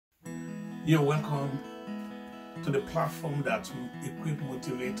You're welcome to the platform that will equip,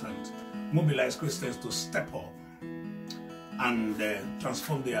 motivate, and mobilize Christians to step up and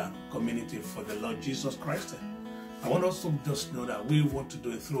transform their community for the Lord Jesus Christ. I want us to just know that we want to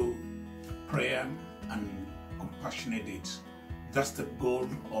do it through prayer and compassionate deeds. That's the goal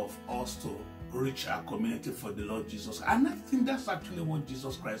of us to reach our community for the Lord Jesus. And I think that's actually what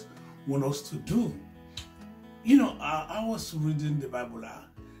Jesus Christ wants us to do. You know, I was reading the Bible.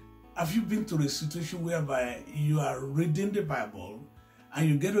 Have you been to a situation whereby you are reading the Bible and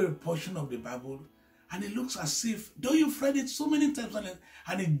you get a portion of the Bible and it looks as if, though you've read it so many times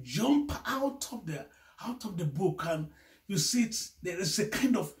and it jumps out of the book and you see it, there is a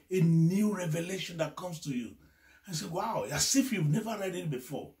kind of a new revelation that comes to you. And you say, wow, as if you've never read it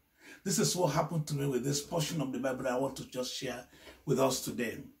before. This is what happened to me with this portion of the Bible I want to just share with us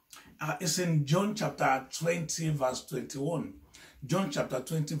today. It's in John chapter 20, verse 21. John chapter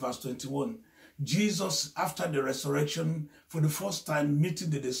 20, verse 21. Jesus, after the resurrection, for the first time meeting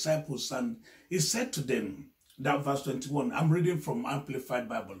the disciples, and he said to them, that verse 21, I'm reading from Amplified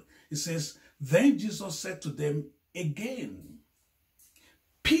Bible. It says, then Jesus said to them again,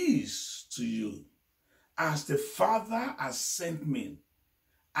 peace to you. As the Father has sent me,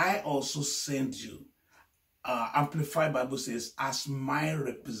 I also send you. Amplified Bible says, as my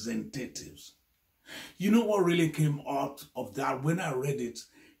representatives. You know what really came out of that when I read it?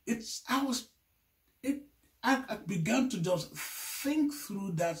 I began to just think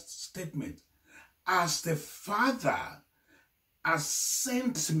through that statement. As the Father has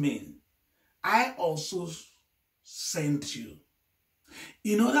sent me, I also sent you.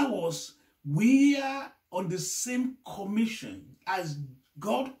 In other words, we are on the same commission as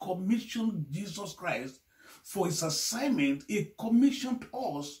God commissioned Jesus Christ for his assignment. He commissioned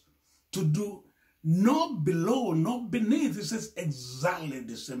us to do not below, not beneath. He says exactly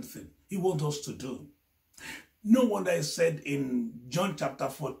the same thing he wants us to do. No wonder he said in John chapter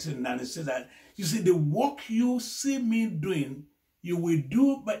 14, and he said that, you see, the work you see me doing, you will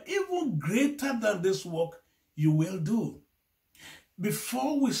do, but even greater than this work, you will do.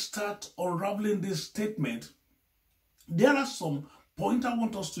 Before we start unraveling this statement, there are some points I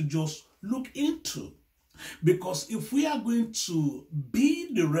want us to just look into. Because if we are going to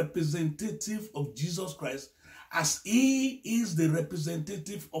be the representative of Jesus Christ, as he is the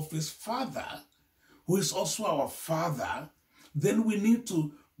representative of his Father, who is also our Father, then we need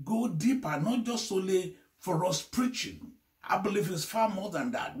to go deeper, not just only for us preaching. I believe it's far more than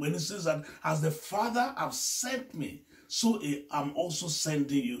that. When it says that, as the Father has sent me, so I'm also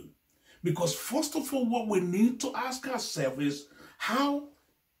sending you. Because first of all, what we need to ask ourselves is, how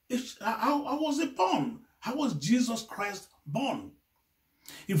was it born? How was Jesus Christ born?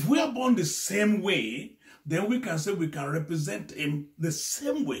 If we are born the same way, then we can say we can represent him the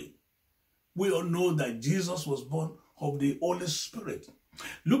same way. We all know that Jesus was born of the Holy Spirit.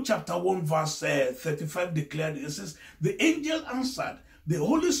 Luke chapter 1 verse 35 declared, it says, the angel answered, the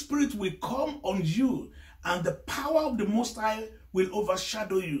Holy Spirit will come on you, and the power of the Most High will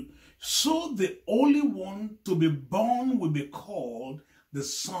overshadow you. So the Holy One to be born will be called the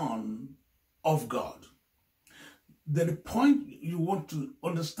Son of God. The point you want to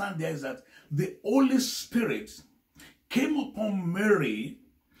understand there is that the Holy Spirit came upon Mary,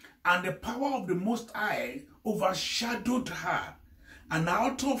 and the power of the Most High overshadowed her. And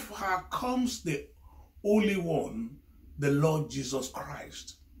out of her comes the Holy One, the Lord Jesus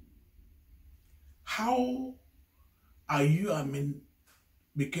Christ. How are you,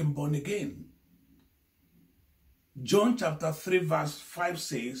 became born again? John chapter 3 verse 5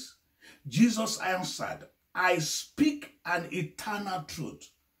 says, Jesus answered, I speak an eternal truth.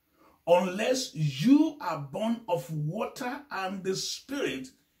 Unless you are born of water and the Spirit,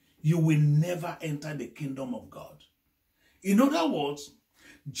 you will never enter the kingdom of God. In other words,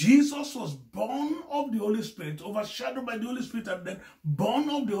 Jesus was born of the Holy Spirit, overshadowed by the Holy Spirit, and then born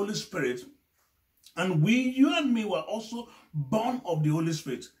of the Holy Spirit. And you and me were also born of the Holy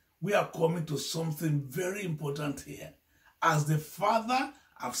Spirit. We are coming to something very important here. As the Father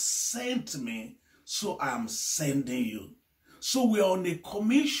has sent me, so I am sending you. So we are on a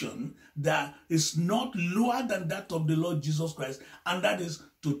commission that is not lower than that of the Lord Jesus Christ, and that is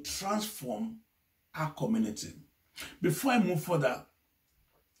to transform our community. Before I move further,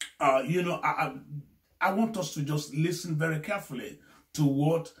 I want us to just listen very carefully to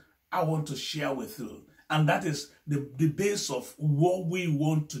what I want to share with you. And that is the base of what we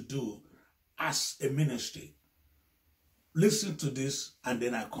want to do as a ministry. Listen to this and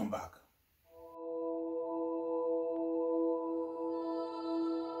then I come back.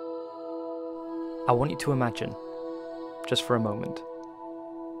 I want you to imagine, just for a moment,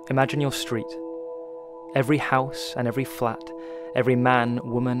 Imagine your street. Every house and every flat, every man,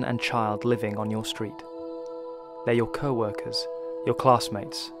 woman and child living on your street. They're your co-workers, your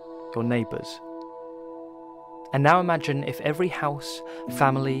classmates, your neighbours. And now imagine if every house,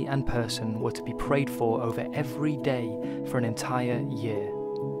 family and person were to be prayed for over every day for an entire year.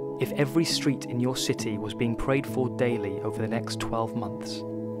 If every street in your city was being prayed for daily over the next 12 months.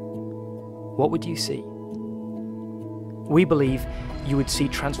 What would you see? We believe you would see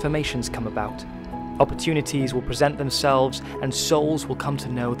transformations come about. Opportunities will present themselves and souls will come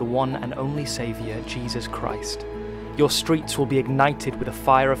to know the one and only Saviour, Jesus Christ. Your streets will be ignited with a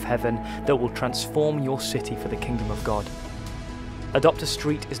fire of heaven that will transform your city for the kingdom of God. Adopt a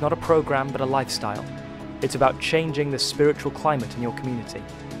Street is not a program but a lifestyle. It's about changing the spiritual climate in your community,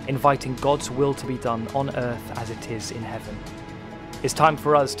 inviting God's will to be done on earth as it is in heaven. It's time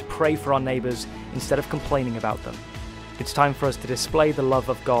for us to pray for our neighbours instead of complaining about them. It's time for us to display the love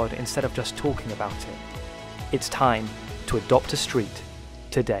of God instead of just talking about it. It's time to adopt a street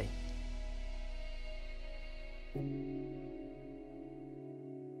today.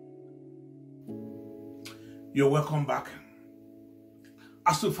 You're welcome back.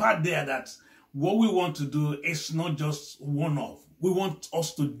 As we've heard there that what we want to do is not just one-off. We want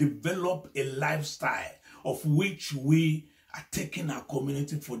us to develop a lifestyle of which we are taking our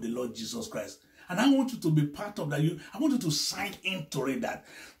community for the Lord Jesus Christ. And I want you to be part of that. I want you to sign into it that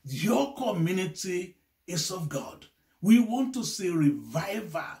your community is of God. We want to see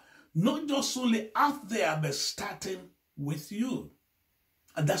revival, not just only out there, but starting with you.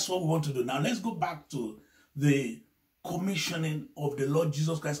 And that's what we want to do. Now let's go back to the commissioning of the Lord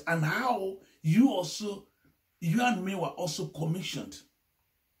Jesus Christ and how you and me were also commissioned.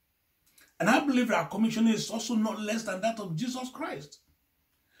 And I believe that our commissioning is also not less than that of Jesus Christ.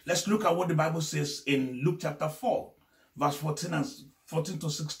 Let's look at what the Bible says in Luke chapter 4, verse 14 to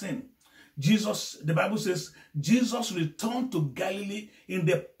 16. The Bible says, Jesus returned to Galilee in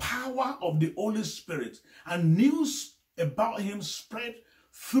the power of the Holy Spirit, and news about him spread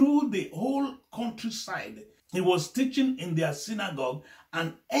through the whole countryside. He was teaching in their synagogue,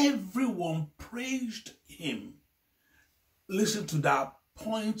 and everyone praised him. Listen to that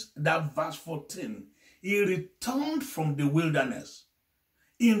point, that verse 14. He returned from the wilderness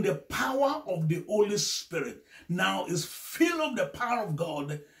in the power of the Holy Spirit. Now is filled of the power of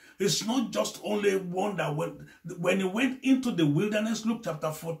God. It's not just only one that when he went into the wilderness, Luke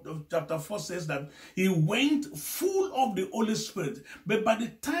chapter 4 says that he went full of the Holy Spirit. But by the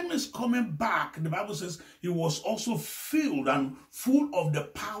time he's coming back, the Bible says he was also filled and full of the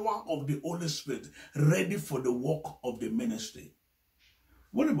power of the Holy Spirit, ready for the work of the ministry.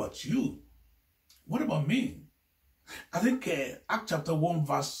 What about you? What about me? I think Acts chapter 1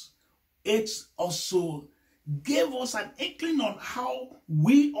 verse 8 also gave us an inkling on how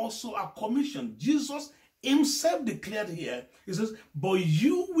we also are commissioned. Jesus himself declared here, he says, but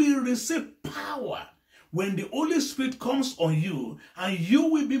you will receive power when the Holy Spirit comes on you, and you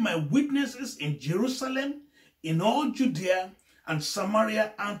will be my witnesses in Jerusalem, in all Judea and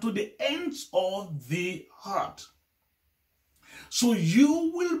Samaria, and to the ends of the earth. So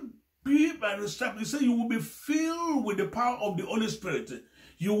you will be by the step. He said you will be filled with the power of the Holy Spirit.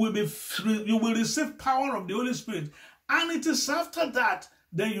 You will receive power of the Holy Spirit. And it is after that,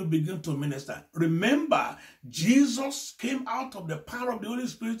 then you begin to minister. Remember, Jesus came out of the power of the Holy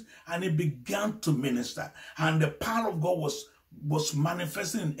Spirit and he began to minister. And the power of God was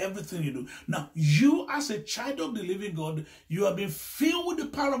manifesting in everything you do. Now, you as a child of the living God, you have been filled with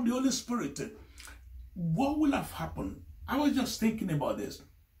the power of the Holy Spirit. What will have happened? I was just thinking about this.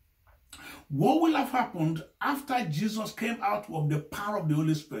 What will have happened after Jesus came out of the power of the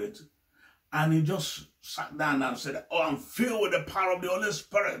Holy Spirit and he just sat down and said, oh, I'm filled with the power of the Holy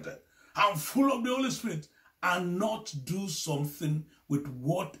Spirit. I'm full of the Holy Spirit, and not do something with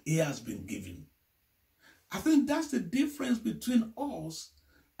what he has been given. I think that's the difference between us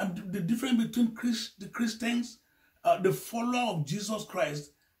and the difference between the Christians, the follower of Jesus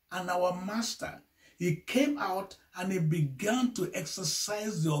Christ, and our master. He came out and he began to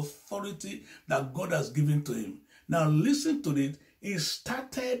exercise the authority that God has given to him. Now listen to it. He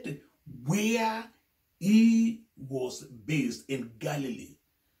started where he was based, in Galilee.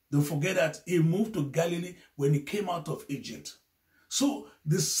 Don't forget that he moved to Galilee when he came out of Egypt. So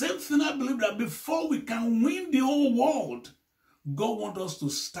the same thing, I believe that before we can win the whole world, God wants us to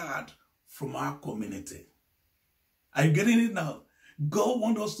start from our community. Are you getting it now? God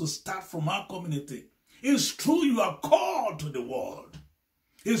wants us to start from our community. It's true you are called to the world.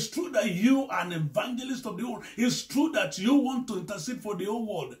 It's true that you are an evangelist of the world. It's true that you want to intercede for the whole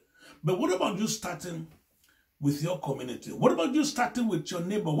world. But what about you starting with your community? What about you starting with your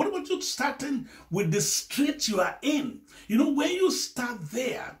neighbor? What about you starting with the street you are in? You know, when you start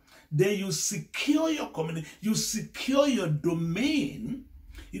there, then you secure your community, you secure your domain.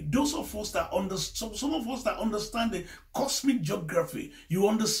 Those of us that understand, some of us that understand the cosmic geography, you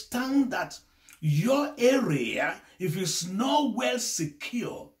understand that your area, if it's not well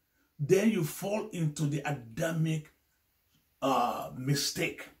secure, then you fall into the Adamic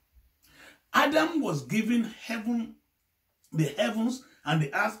mistake. Adam was given heaven, the heavens and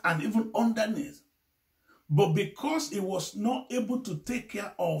the earth, and even underneath. But because he was not able to take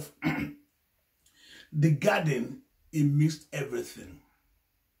care of the garden, he missed everything.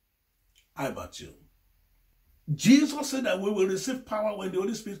 How about you? Jesus said that we will receive power when the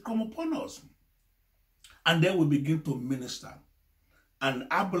Holy Spirit come upon us. And then we begin to minister. And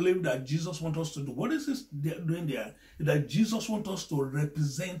I believe that Jesus wants us to do. What is this doing there? That Jesus wants us to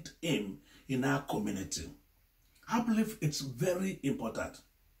represent him in our community. I believe it's very important.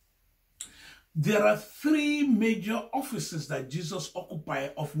 There are 3 major offices that Jesus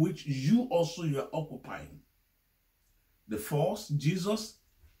occupied, of which you also are occupying. The first, Jesus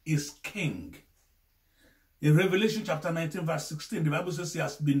is king. In Revelation chapter 19 verse 16, the Bible says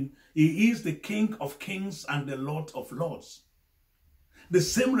he is the King of kings and the Lord of lords. The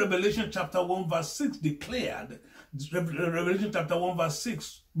same Revelation chapter 1 verse 6 declared, Revelation chapter 1 verse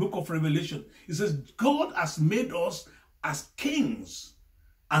 6, book of Revelation, it says, God has made us as kings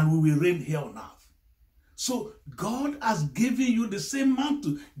and we will reign here on earth. So God has given you the same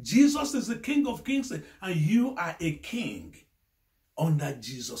mantle. Jesus is the King of kings and you are a king under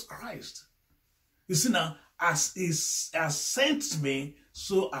Jesus Christ. You see now, as he has sent me,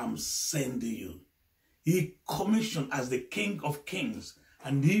 so I'm sending you. He commissioned as the King of kings,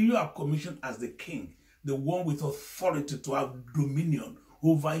 and you are commissioned as the king, the one with authority to have dominion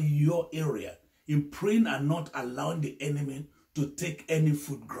over your area, in praying and not allowing the enemy to take any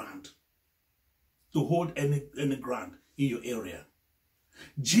foot ground, to hold any ground in your area.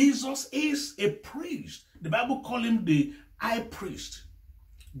 Jesus is a priest. The Bible calls him the high priest.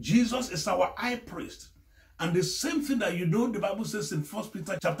 Jesus is our high priest. And the same thing that you know, the Bible says in 1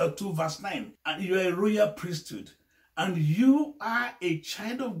 Peter chapter 2 verse 9, and you are a royal priesthood. And you are a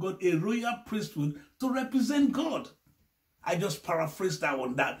child of God, a royal priesthood to represent God. I just paraphrased that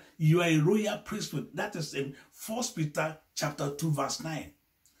one, that you are a royal priesthood. That is in 1 Peter chapter 2 verse 9.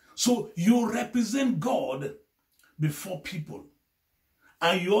 So you represent God before people.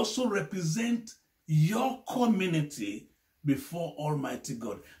 And you also represent your community before Almighty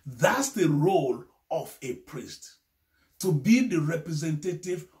God. That's the role of a priest. To be the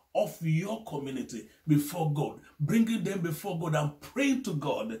representative of your community before God. Bringing them before God and praying to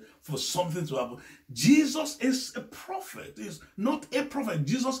God for something to happen. Jesus is a prophet. He's not a prophet.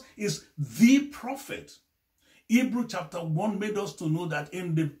 Jesus is the prophet. Hebrew chapter 1 made us to know that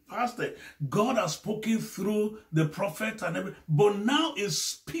in the past God has spoken through the prophet and everything, but now is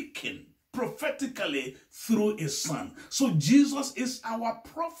speaking prophetically through his son. So Jesus is our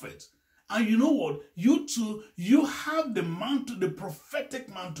prophet. And you know what? You too, you have the mantle, the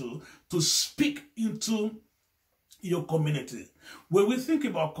prophetic mantle, to speak into your community. When we think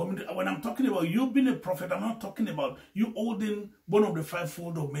about community, when I'm talking about you being a prophet, I'm not talking about you holding one of the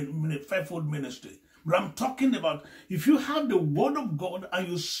fivefold ministry. But I'm talking about if you have the word of God and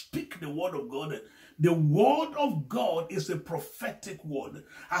you speak the word of God, the word of God is a prophetic word.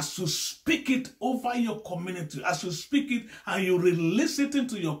 As you speak it over your community, as you speak it and you release it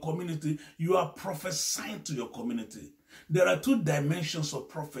into your community, you are prophesying to your community. There are 2 dimensions of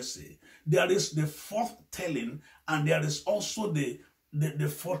prophecy. There is the foretelling and there is also the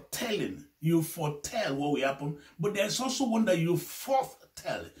foretelling. You foretell what will happen, but there is also one that you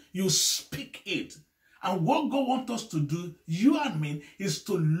foretell. You speak it. And what God wants us to do, you and me, is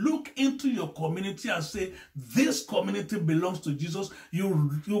to look into your community and say, this community belongs to Jesus.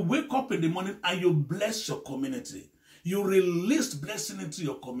 You wake up in the morning and you bless your community. You release blessing into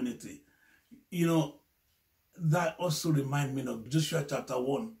your community. You know, that also reminds me of Joshua chapter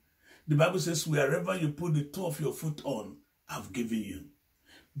 1. The Bible says, wherever you put the toe of your foot on, I've given you.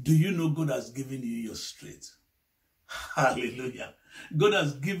 Do you know God has given you your street? Hallelujah. God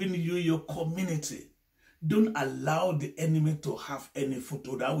has given you your community. Don't allow the enemy to have any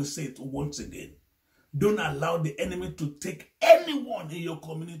foothold. I will say it once again. Don't allow the enemy to take anyone in your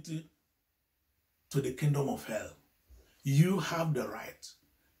community to the kingdom of hell. You have the right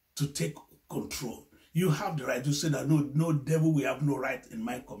to take control. You have the right to say that no devil will have no right in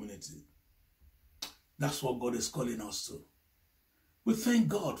my community. That's what God is calling us to. We thank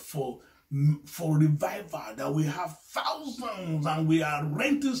God for for revival, that we have thousands and we are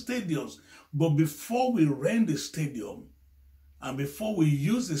renting stadiums. But before we rent the stadium and before we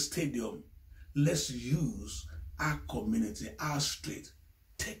use the stadium, let's use our community, our street.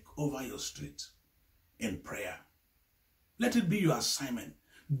 Take over your street in prayer. Let it be your assignment.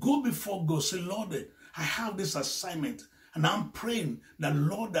 Go before God. Say, Lord, I have this assignment and I'm praying that,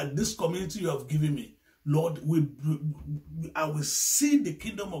 Lord, that this community you have given me, Lord, I will see the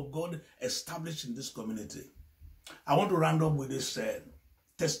kingdom of God established in this community. I want to round up with this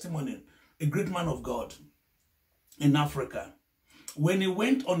testimony. A great man of God in Africa, when he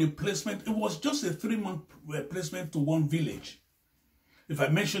went on a placement, it was just a 3-month placement to one village. If I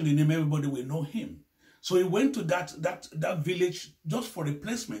mention the name, everybody will know him. So he went to that village just for a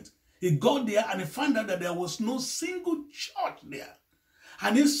placement. He got there and he found out that there was no single church there.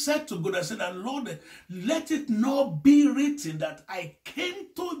 And he said to God, I said, Lord, let it not be written that I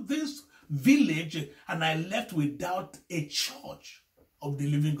came to this village and I left without a church of the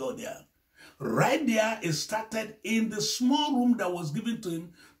living God there. Right there, it started in the small room that was given to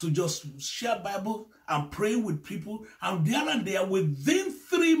him to just share Bible and pray with people. And there, within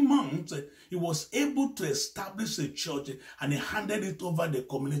 3 months, he was able to establish a church and he handed it over the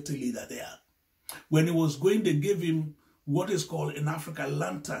community leader there. When he was going, they gave him what is called in Africa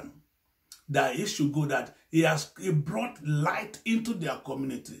lantern, that he should go, that he brought light into their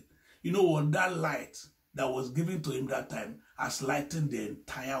community. You know what? That light that was given to him that time has lightened the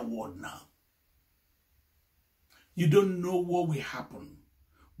entire world now. You don't know what will happen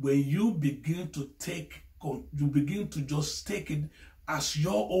when you begin to just take it as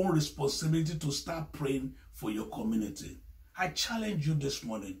your own responsibility to start praying for your community. I challenge you this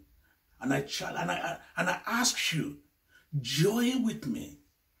morning, and I ask you, join with me.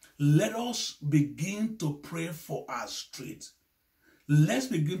 Let us begin to pray for our street. Let's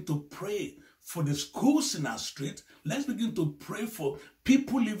begin to pray for the schools in our street. Let's begin to pray for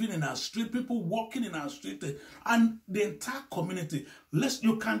people living in our street, people walking in our street, and the entire community.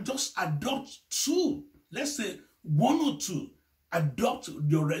 You can just adopt 2. Let's say 1 or 2. Adopt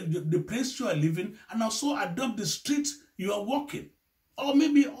the place you are living and also adopt the street you are walking. Or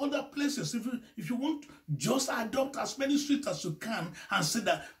maybe other places. If you want, just adopt as many streets as you can and say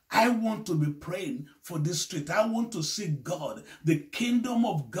that I want to be praying for this street. I want to see God, the kingdom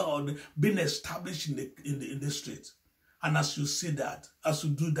of God being established in the street. And as you see that, as you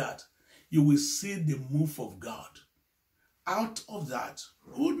do that, you will see the move of God. Out of that,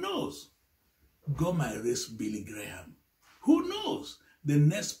 who knows? God might raise Billy Graham. Who knows? The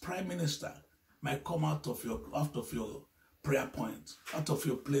next prime minister might come out of your prayer point, out of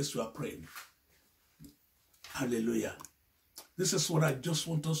your place you are praying. Hallelujah. This is what I just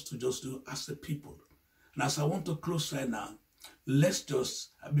want us to just do as a people. And as I want to close right now, let's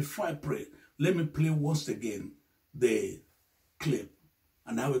just, before I pray, let me play once again the clip,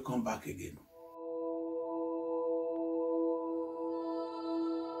 and I will come back again.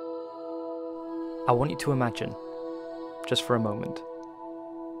 I want you to imagine, just for a moment,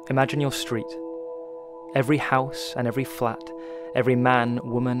 imagine your street. Every house and every flat, every man,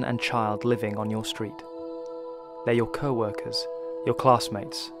 woman and child living on your street. They're your co-workers, your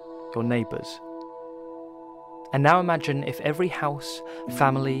classmates, your neighbours. And now imagine if every house,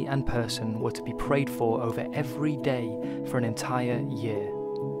 family and person were to be prayed for over every day for an entire year.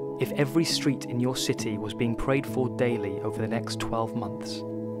 If every street in your city was being prayed for daily over the next 12 months.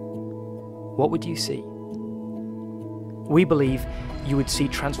 What would you see? We believe you would see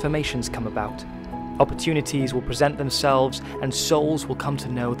transformations come about. Opportunities will present themselves and souls will come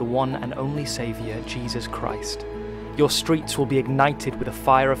to know the one and only Saviour, Jesus Christ. Your streets will be ignited with a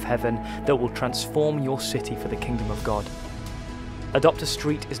fire of heaven that will transform your city for the kingdom of God. Adopt a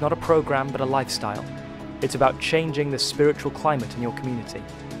Street is not a program but a lifestyle. It's about changing the spiritual climate in your community,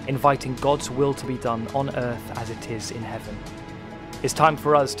 inviting God's will to be done on earth as it is in heaven. It's time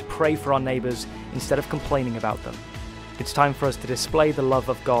for us to pray for our neighbours instead of complaining about them. It's time for us to display the love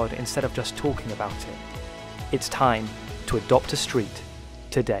of God instead of just talking about it. It's time to adopt a street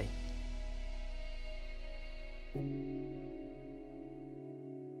today.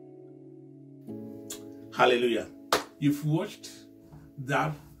 Hallelujah. You've watched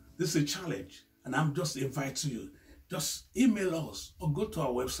that. This is a challenge, and I'm just inviting you. Just email us or go to our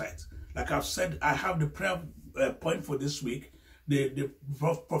website. Like I've said, I have the prayer point for this week. The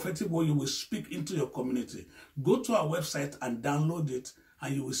prophetic word you will speak into your community. Go to our website and download it,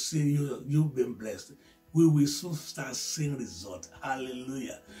 and you will see you've been blessed. We will soon start seeing results.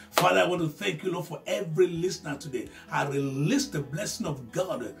 Hallelujah. Father, I want to thank you, Lord, for every listener today. I release the blessing of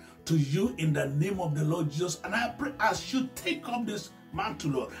God to you in the name of the Lord Jesus. And I pray as you take up this man to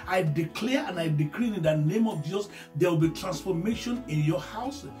Lord. I declare and I decree in the name of Jesus, there will be transformation in your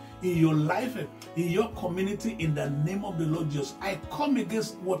house, in your life, in your community, in the name of the Lord Jesus. I come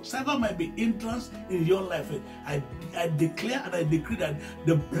against whatever might be hindrance in your life. I declare and I decree that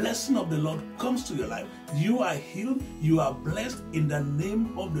the blessing of the Lord comes to your life. You are healed, you are blessed in the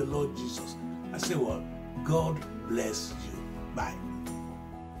name of the Lord Jesus. I say, well, God bless you. Bye.